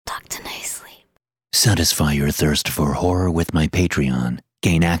Satisfy your thirst for horror with my Patreon,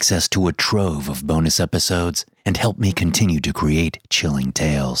 gain access to a trove of bonus episodes, and help me continue to create chilling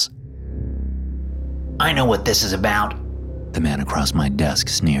tales. I know what this is about, the man across my desk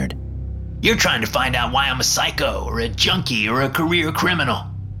sneered. You're trying to find out why I'm a psycho or a junkie or a career criminal.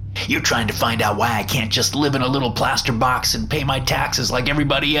 You're trying to find out why I can't just live in a little plaster box and pay my taxes like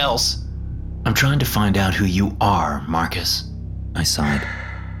everybody else. I'm trying to find out who you are, Marcus, I sighed.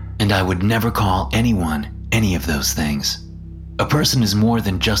 And I would never call anyone any of those things. A person is more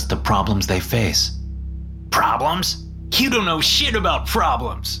than just the problems they face. Problems? You don't know shit about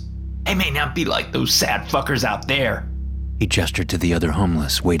problems. I may not be like those sad fuckers out there. He gestured to the other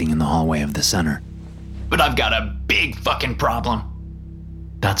homeless waiting in the hallway of the center. But I've got a big fucking problem.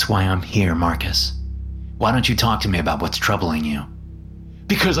 That's why I'm here, Marcus. Why don't you talk to me about what's troubling you?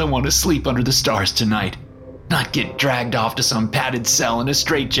 Because I want to sleep under the stars tonight, not get dragged off to some padded cell in a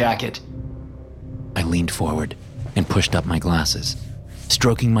straitjacket. I leaned forward and pushed up my glasses,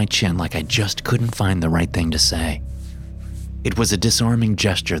 stroking my chin like I just couldn't find the right thing to say. It was a disarming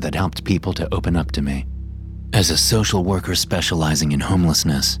gesture that helped people to open up to me. As a social worker specializing in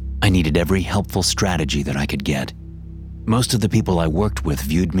homelessness, I needed every helpful strategy that I could get. Most of the people I worked with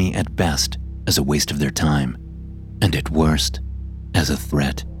viewed me at best as a waste of their time, and at worst, as a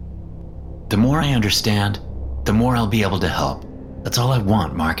threat. The more I understand, the more I'll be able to help. That's all I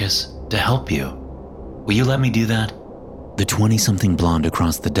want, Marcus, to help you. Will you let me do that? The 20-something blonde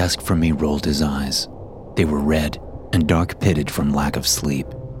across the desk from me rolled his eyes. They were red and dark-pitted from lack of sleep.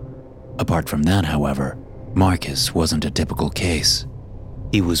 Apart from that, however, Marcus wasn't a typical case.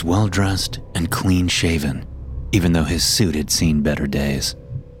 He was well-dressed and clean-shaven, even though his suit had seen better days.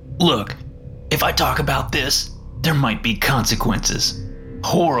 Look, if I talk about this, there might be consequences.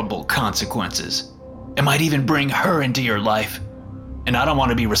 Horrible consequences. It might even bring her into your life. And I don't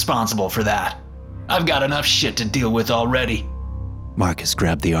want to be responsible for that. I've got enough shit to deal with already. Marcus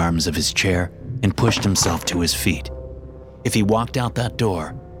grabbed the arms of his chair and pushed himself to his feet. If he walked out that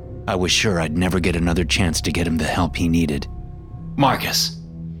door, I was sure I'd never get another chance to get him the help he needed. Marcus,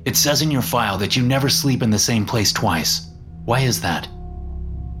 it says in your file that you never sleep in the same place twice. Why is that?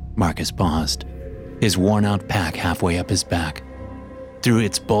 Marcus paused, his worn-out pack halfway up his back. Through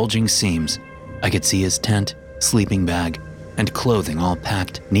its bulging seams, I could see his tent, sleeping bag, and clothing all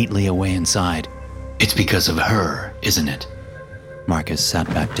packed neatly away inside. It's because of her, isn't it? Marcus sat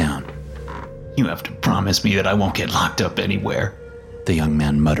back down. You have to promise me that I won't get locked up anywhere, the young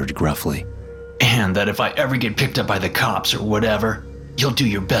man muttered gruffly. And that if I ever get picked up by the cops or whatever, you'll do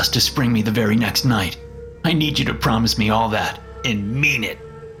your best to spring me the very next night. I need you to promise me all that, and mean it.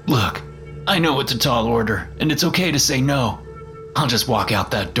 Look, I know it's a tall order, and it's okay to say no. I'll just walk out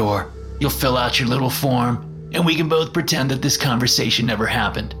that door. You'll fill out your little form, and we can both pretend that this conversation never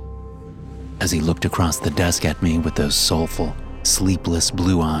happened. As he looked across the desk at me with those soulful, sleepless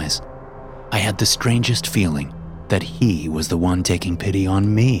blue eyes, I had the strangest feeling that he was the one taking pity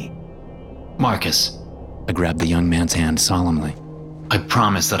on me. Marcus, I grabbed the young man's hand solemnly. I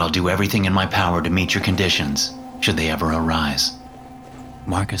promise that I'll do everything in my power to meet your conditions, should they ever arise.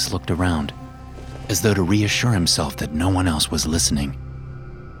 Marcus looked around, as though to reassure himself that no one else was listening.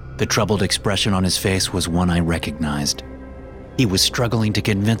 The troubled expression on his face was one I recognized. He was struggling to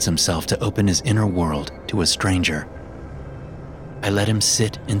convince himself to open his inner world to a stranger. I let him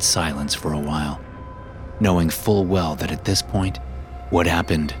sit in silence for a while, knowing full well that at this point, what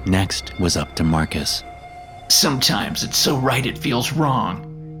happened next was up to Marcus. Sometimes it's so right it feels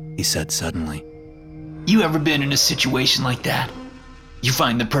wrong, he said suddenly. You ever been in a situation like that? You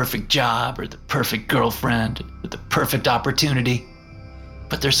find the perfect job or the perfect girlfriend or the perfect opportunity,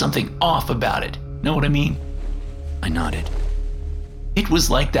 but there's something off about it. Know what I mean? I nodded. It was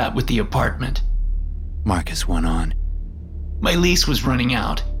like that with the apartment. Marcus went on. My lease was running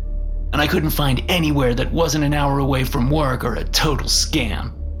out, and I couldn't find anywhere that wasn't an hour away from work or a total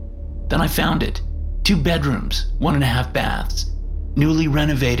scam. Then I found it. 2 bedrooms, 1.5 baths, newly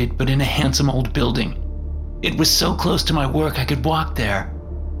renovated but in a handsome old building. It was so close to my work I could walk there.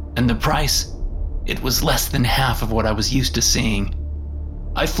 And the price, it was less than half of what I was used to seeing.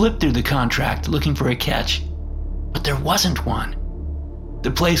 I flipped through the contract looking for a catch, but there wasn't one. The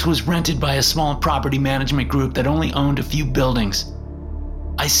place was rented by a small property management group that only owned a few buildings.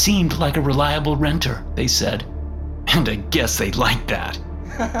 I seemed like a reliable renter, they said. And I guess they liked that.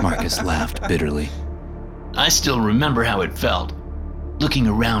 Marcus laughed bitterly. I still remember how it felt, looking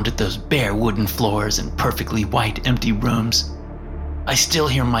around at those bare wooden floors and perfectly white empty rooms. I still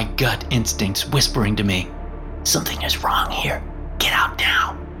hear my gut instincts whispering to me, something is wrong here, get out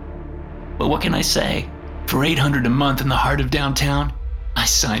now. But what can I say? For $800 a month in the heart of downtown, I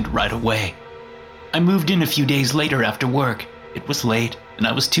signed right away. I moved in a few days later after work. It was late, and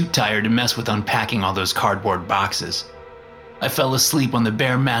I was too tired to mess with unpacking all those cardboard boxes. I fell asleep on the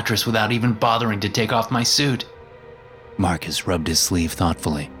bare mattress without even bothering to take off my suit. Marcus rubbed his sleeve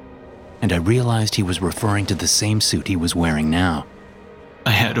thoughtfully, and I realized he was referring to the same suit he was wearing now.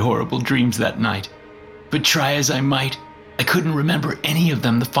 I had horrible dreams that night, but try as I might, I couldn't remember any of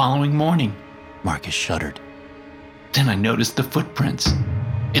them the following morning. Marcus shuddered. Then I noticed the footprints.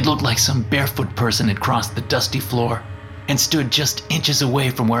 It looked like some barefoot person had crossed the dusty floor and stood just inches away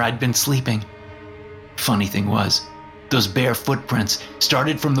from where I'd been sleeping. Funny thing was, those bare footprints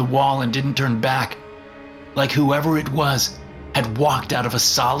started from the wall and didn't turn back. Like whoever it was had walked out of a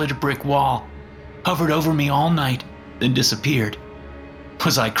solid brick wall, hovered over me all night, then disappeared.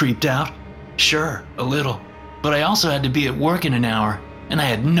 Was I creeped out? Sure, a little. But I also had to be at work in an hour, and I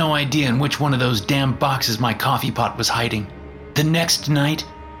had no idea in which one of those damn boxes my coffee pot was hiding. The next night...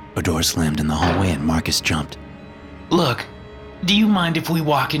 A door slammed in the hallway and Marcus jumped. Look, do you mind if we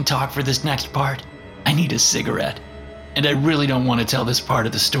walk and talk for this next part? I need a cigarette, and I really don't want to tell this part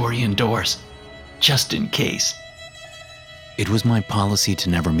of the story indoors, just in case. It was my policy to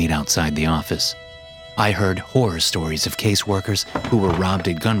never meet outside the office. I heard horror stories of caseworkers who were robbed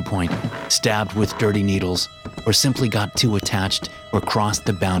at gunpoint, stabbed with dirty needles, or simply got too attached or crossed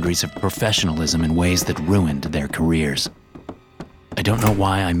the boundaries of professionalism in ways that ruined their careers. I don't know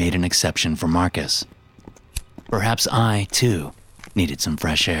why I made an exception for Marcus. Perhaps I, too, needed some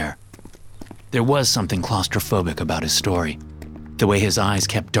fresh air. There was something claustrophobic about his story, the way his eyes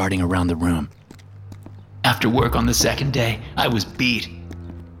kept darting around the room. After work on the second day, I was beat.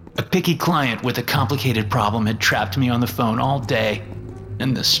 A picky client with a complicated problem had trapped me on the phone all day,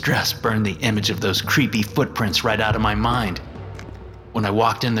 and the stress burned the image of those creepy footprints right out of my mind. When I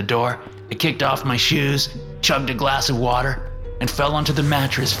walked in the door, I kicked off my shoes, chugged a glass of water, and fell onto the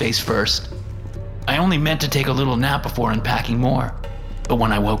mattress face first. I only meant to take a little nap before unpacking more, but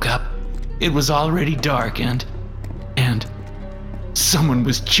when I woke up, it was already dark and someone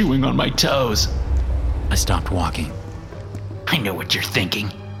was chewing on my toes. I stopped walking. I know what you're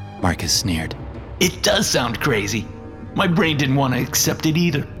thinking. Marcus sneered. It does sound crazy. My brain didn't want to accept it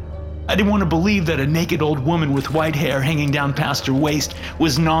either. I didn't want to believe that a naked old woman with white hair hanging down past her waist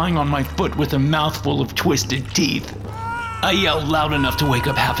was gnawing on my foot with a mouthful of twisted teeth. I yelled loud enough to wake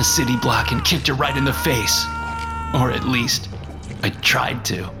up half a city block and kicked her right in the face. Or at least, I tried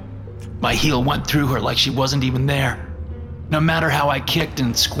to. My heel went through her like she wasn't even there. No matter how I kicked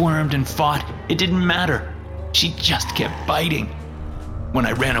and squirmed and fought, it didn't matter. She just kept biting. When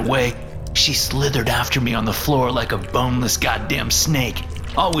I ran away, she slithered after me on the floor like a boneless goddamn snake,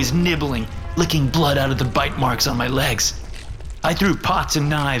 always nibbling, licking blood out of the bite marks on my legs. I threw pots and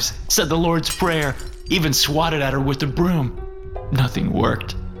knives, said the Lord's Prayer, even swatted at her with a broom. Nothing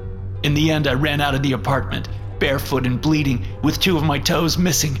worked. In the end, I ran out of the apartment, barefoot and bleeding, with 2 of my toes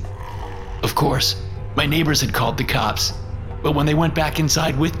missing. Of course, my neighbors had called the cops, but when they went back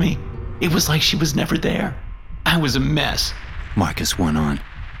inside with me, it was like she was never there. I was a mess. Marcus went on.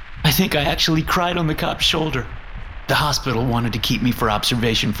 I think I actually cried on the cop's shoulder. The hospital wanted to keep me for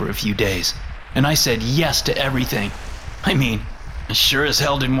observation for a few days, and I said yes to everything. I mean, I sure as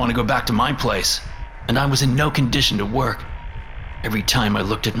hell didn't want to go back to my place, and I was in no condition to work. Every time I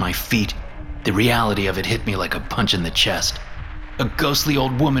looked at my feet, the reality of it hit me like a punch in the chest. A ghostly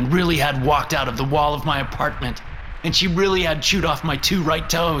old woman really had walked out of the wall of my apartment, and she really had chewed off my 2 right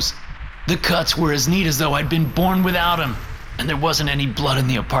toes. The cuts were as neat as though I'd been born without them, and there wasn't any blood in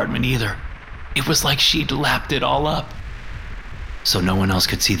the apartment either. It was like she'd lapped it all up. So no one else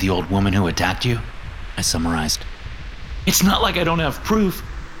could see the old woman who attacked you? I summarized. It's not like I don't have proof.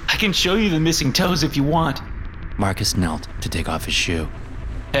 I can show you the missing toes if you want. Marcus knelt to take off his shoe.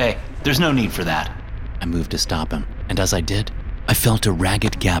 Hey, there's no need for that. I moved to stop him, and as I did, I felt a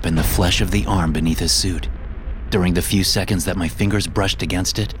ragged gap in the flesh of the arm beneath his suit. During the few seconds that my fingers brushed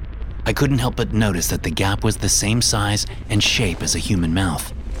against it, I couldn't help but notice that the gap was the same size and shape as a human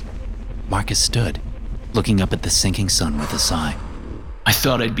mouth. Marcus stood, looking up at the sinking sun with a sigh. I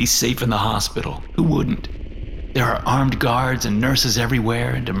thought I'd be safe in the hospital. Who wouldn't? There are armed guards and nurses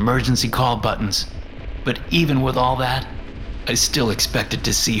everywhere and emergency call buttons. But even with all that, I still expected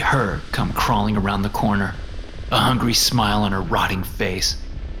to see her come crawling around the corner, a hungry smile on her rotting face.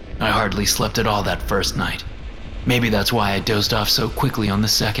 I hardly slept at all that first night. Maybe that's why I dozed off so quickly on the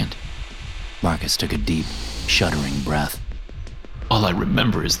second. Marcus took a deep, shuddering breath. All I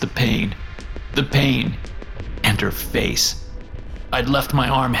remember is the pain, and her face. I'd left my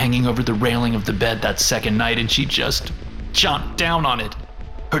arm hanging over the railing of the bed that second night, and she just chomped down on it.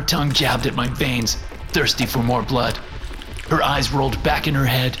 Her tongue jabbed at my veins, thirsty for more blood. Her eyes rolled back in her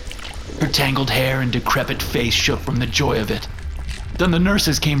head, Her tangled hair and decrepit face shook from the joy of it. Then the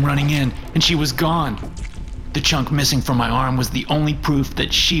nurses came running in, and she was gone. The chunk missing from my arm was the only proof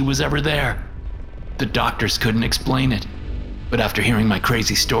that she was ever there. The doctors couldn't explain it, but after hearing my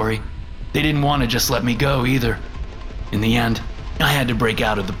crazy story, they didn't want to just let me go either. In the end, I had to break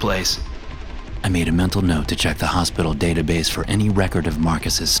out of the place. I made a mental note to check the hospital database for any record of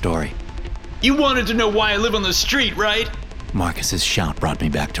Marcus's story. You wanted to know why I live on the street, right? Marcus's shout brought me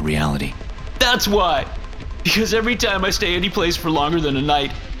back to reality. That's why. Because every time I stay any place for longer than a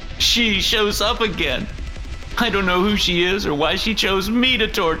night, she shows up again. I don't know who she is or why she chose me to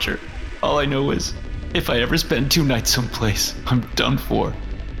torture. All I know is, if I ever spend 2 nights someplace, I'm done for.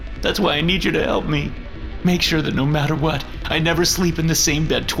 That's why I need you to help me. Make sure that no matter what, I never sleep in the same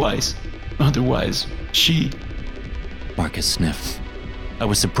bed twice. Otherwise, she... Marcus sniffed. I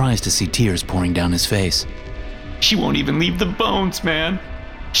was surprised to see tears pouring down his face. She won't even leave the bones, man.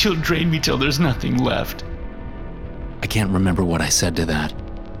 She'll drain me till there's nothing left. I can't remember what I said to that,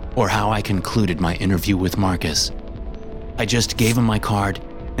 or how I concluded my interview with Marcus. I just gave him my card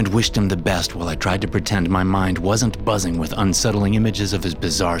and wished him the best while I tried to pretend my mind wasn't buzzing with unsettling images of his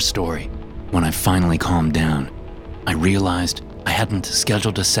bizarre story. When I finally calmed down, I realized I hadn't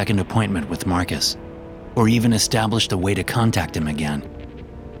scheduled a second appointment with Marcus, or even established a way to contact him again.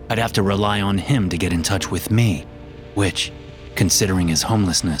 I'd have to rely on him to get in touch with me, which, considering his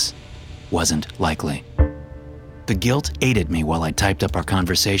homelessness, wasn't likely. The guilt ate at me while I typed up our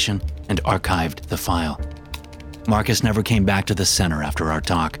conversation and archived the file. Marcus never came back to the center after our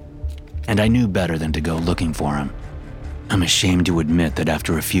talk, and I knew better than to go looking for him. I'm ashamed to admit that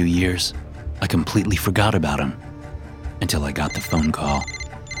after a few years, I completely forgot about him, until I got the phone call.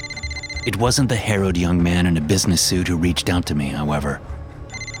 It wasn't the harrowed young man in a business suit who reached out to me, however.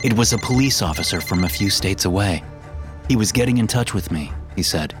 It was a police officer from a few states away. He was getting in touch with me, he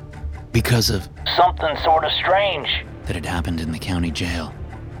said, because of something sort of strange that had happened in the county jail.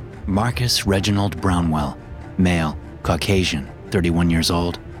 Marcus Reginald Brownwell, male, Caucasian, 31 years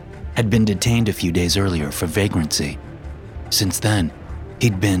old, had been detained a few days earlier for vagrancy. Since then,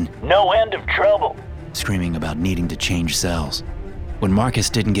 he'd been no end of trouble, screaming about needing to change cells. When Marcus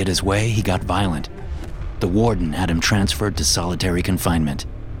didn't get his way, he got violent. The warden had him transferred to solitary confinement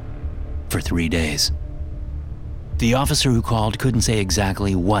for 3 days. The officer who called couldn't say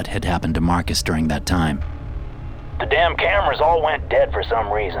exactly what had happened to Marcus during that time. The damn cameras all went dead for some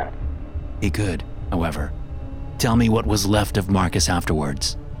reason. He could, however, tell me what was left of Marcus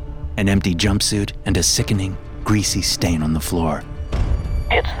afterwards. An empty jumpsuit and a sickening, greasy stain on the floor.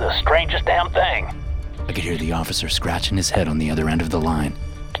 It's the strangest damn thing. I could hear the officer scratching his head on the other end of the line.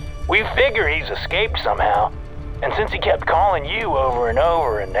 We figure he's escaped somehow. And since he kept calling you over and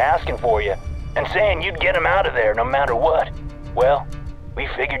over and asking for you, and saying you'd get him out of there no matter what, well, we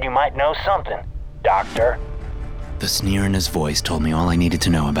figured you might know something, Doctor. The sneer in his voice told me all I needed to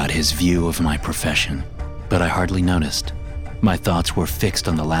know about his view of my profession, but I hardly noticed. My thoughts were fixed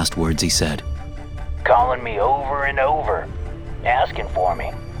on the last words he said. Calling me over and over, asking for me,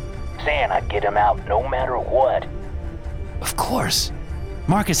 saying I'd get him out no matter what. Of course.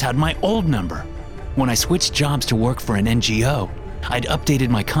 Marcus had my old number. When I switched jobs to work for an NGO, I'd updated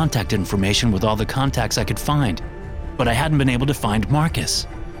my contact information with all the contacts I could find, but I hadn't been able to find Marcus.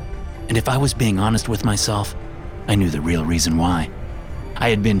 And if I was being honest with myself, I knew the real reason why. I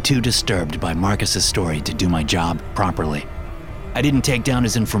had been too disturbed by Marcus's story to do my job properly. I didn't take down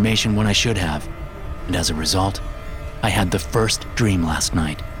his information when I should have, and as a result, I had the first dream last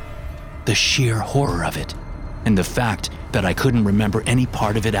night. The sheer horror of it, and the fact that I couldn't remember any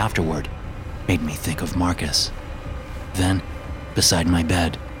part of it afterward, made me think of Marcus. Then, beside my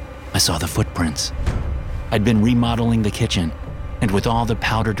bed, I saw the footprints. I'd been remodeling the kitchen, and with all the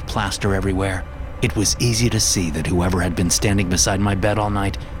powdered plaster everywhere, it was easy to see that whoever had been standing beside my bed all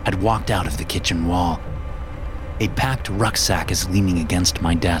night had walked out of the kitchen wall. A packed rucksack is leaning against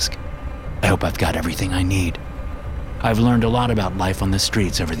my desk. I hope I've got everything I need. I've learned a lot about life on the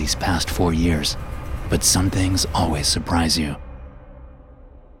streets over these past 4 years, but some things always surprise you.